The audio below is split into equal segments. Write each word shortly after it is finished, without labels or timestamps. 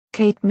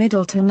Kate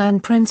Middleton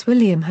and Prince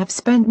William have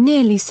spent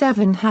nearly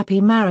 7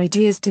 happy married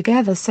years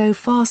together so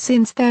far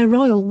since their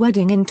royal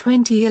wedding in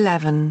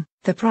 2011.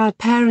 The proud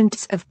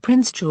parents of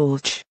Prince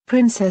George,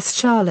 Princess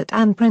Charlotte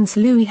and Prince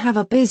Louis have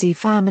a busy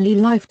family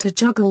life to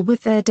juggle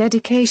with their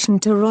dedication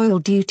to royal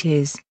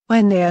duties.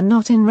 When they are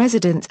not in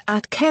residence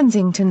at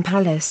Kensington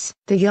Palace,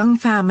 the young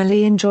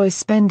family enjoys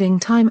spending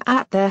time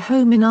at their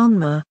home in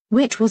Arnmoor,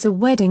 which was a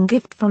wedding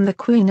gift from the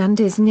Queen and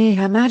is near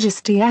Her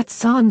Majesty at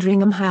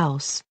Sandringham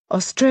House.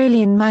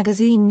 Australian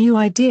magazine New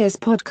Ideas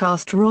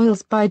podcast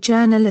Royals by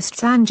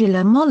journalists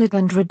Angela Mollett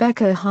and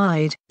Rebecca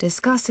Hyde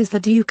discusses the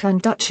Duke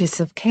and Duchess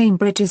of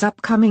Cambridge's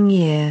upcoming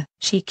year.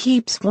 She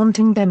keeps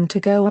wanting them to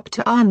go up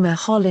to Arnmoor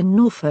Hall in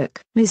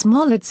Norfolk. Ms.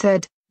 Mollett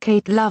said,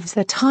 "Kate loves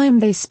the time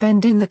they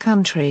spend in the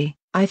country.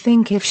 I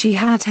think if she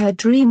had her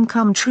dream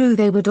come true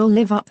they would all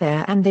live up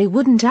there and they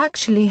wouldn't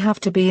actually have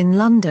to be in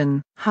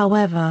London."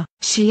 However,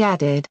 she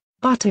added,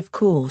 "But of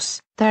course,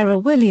 there are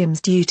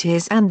William's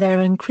duties and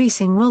their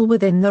increasing role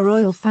within the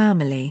royal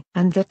family,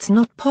 and that's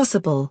not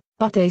possible,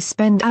 but they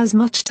spend as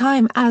much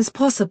time as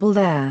possible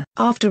there."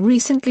 After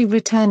recently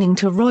returning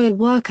to royal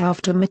work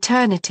after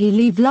maternity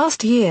leave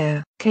last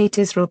year, Kate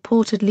is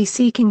reportedly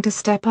seeking to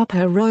step up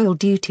her royal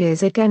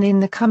duties again in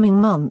the coming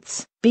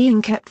months.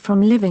 Being kept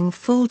from living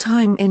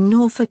full-time in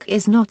Norfolk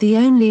is not the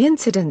only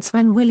incidence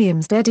when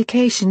William's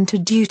dedication to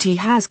duty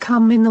has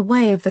come in the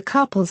way of the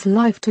couple's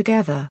life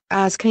together.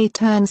 As Kate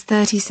turns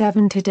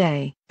 37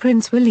 today,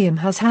 Prince William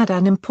has had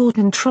an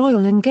important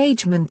royal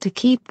engagement to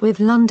keep with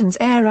London's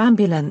Air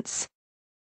Ambulance.